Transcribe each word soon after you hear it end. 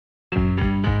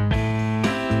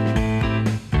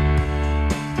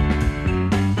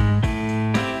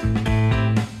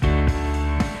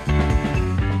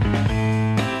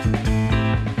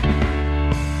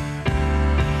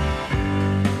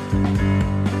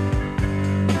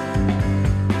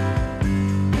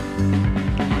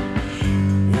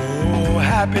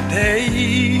happy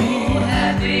day. Oh,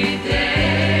 happy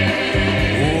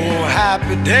day. Oh,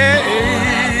 happy day.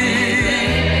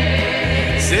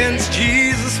 Since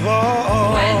Jesus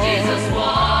walked. When Jesus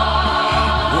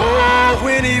walked. Oh,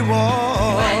 when he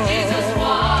walked. When Jesus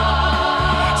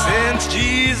walked. Since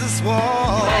Jesus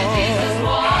walked. When Jesus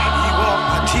walked. He walked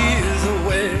my tears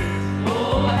away.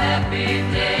 Oh, happy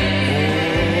day.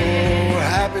 Oh,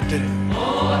 happy day.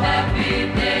 Oh, happy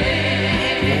day.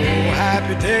 Oh,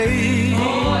 happy day.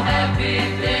 Oh, happy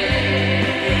day.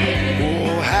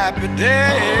 Oh, happy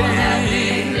day. Oh, happy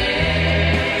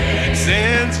day.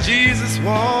 Since Jesus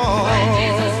walked. When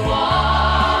Jesus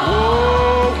walked.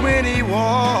 Oh, when he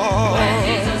walked. When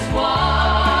Jesus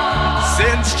walked.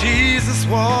 Since Jesus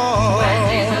walked. When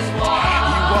Jesus walked.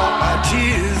 He walked my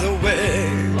tears away.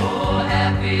 Oh,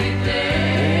 happy day.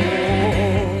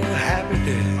 Oh, happy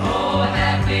day. Oh,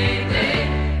 happy day.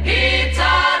 He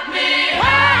taught me how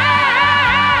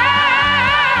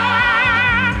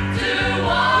to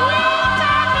walk,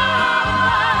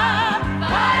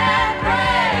 fight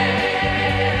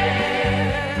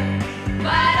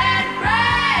and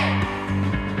pray,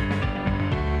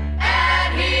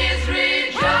 and He's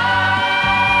rejoicing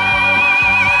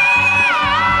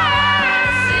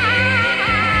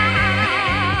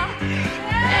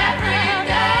every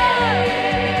day.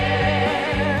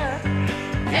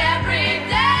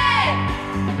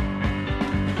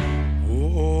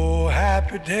 Oh,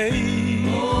 happy day.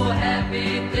 Oh, happy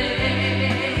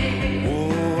day.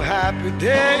 Oh, happy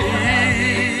day.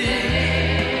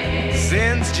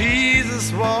 Since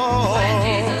Jesus walked. When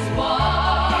Jesus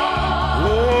walked.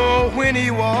 Oh, when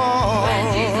he walked. When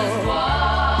Jesus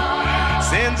walked.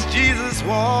 Since Jesus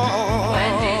walked.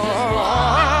 When Jesus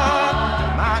walked.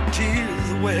 My tears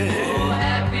away. Oh,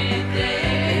 happy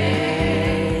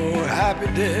day. Oh, happy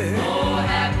day. Oh,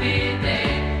 happy day.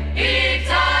 He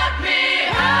taught me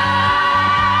how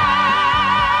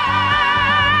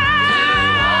to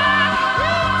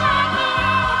walk,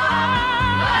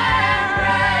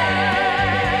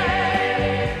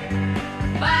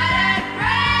 fight and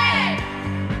pray,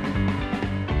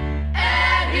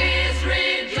 and He's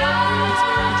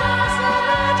rejoicing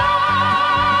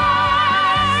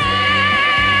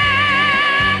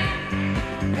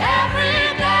every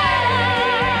day.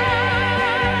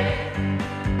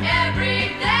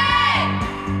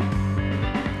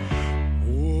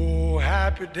 Oh,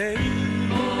 happy day.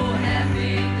 Oh,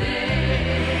 happy day.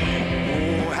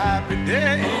 Oh, happy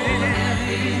day.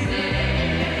 Happy day.